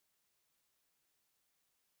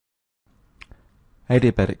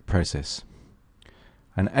Adiabatic process.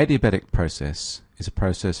 An adiabatic process is a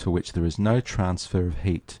process for which there is no transfer of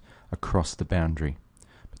heat across the boundary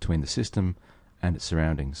between the system and its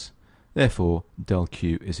surroundings. Therefore, del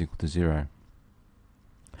Q is equal to 0.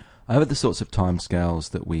 Over the sorts of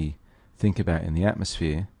timescales that we think about in the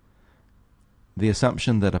atmosphere, the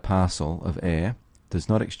assumption that a parcel of air does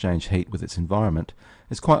not exchange heat with its environment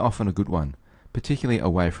is quite often a good one, particularly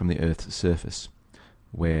away from the Earth's surface,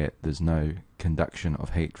 where there's no conduction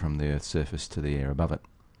of heat from the Earth's surface to the air above it.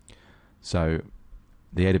 So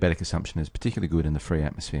the adiabatic assumption is particularly good in the free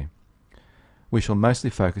atmosphere. We shall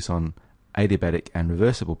mostly focus on adiabatic and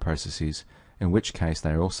reversible processes, in which case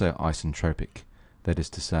they are also isentropic, that is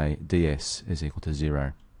to say ds is equal to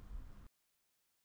 0.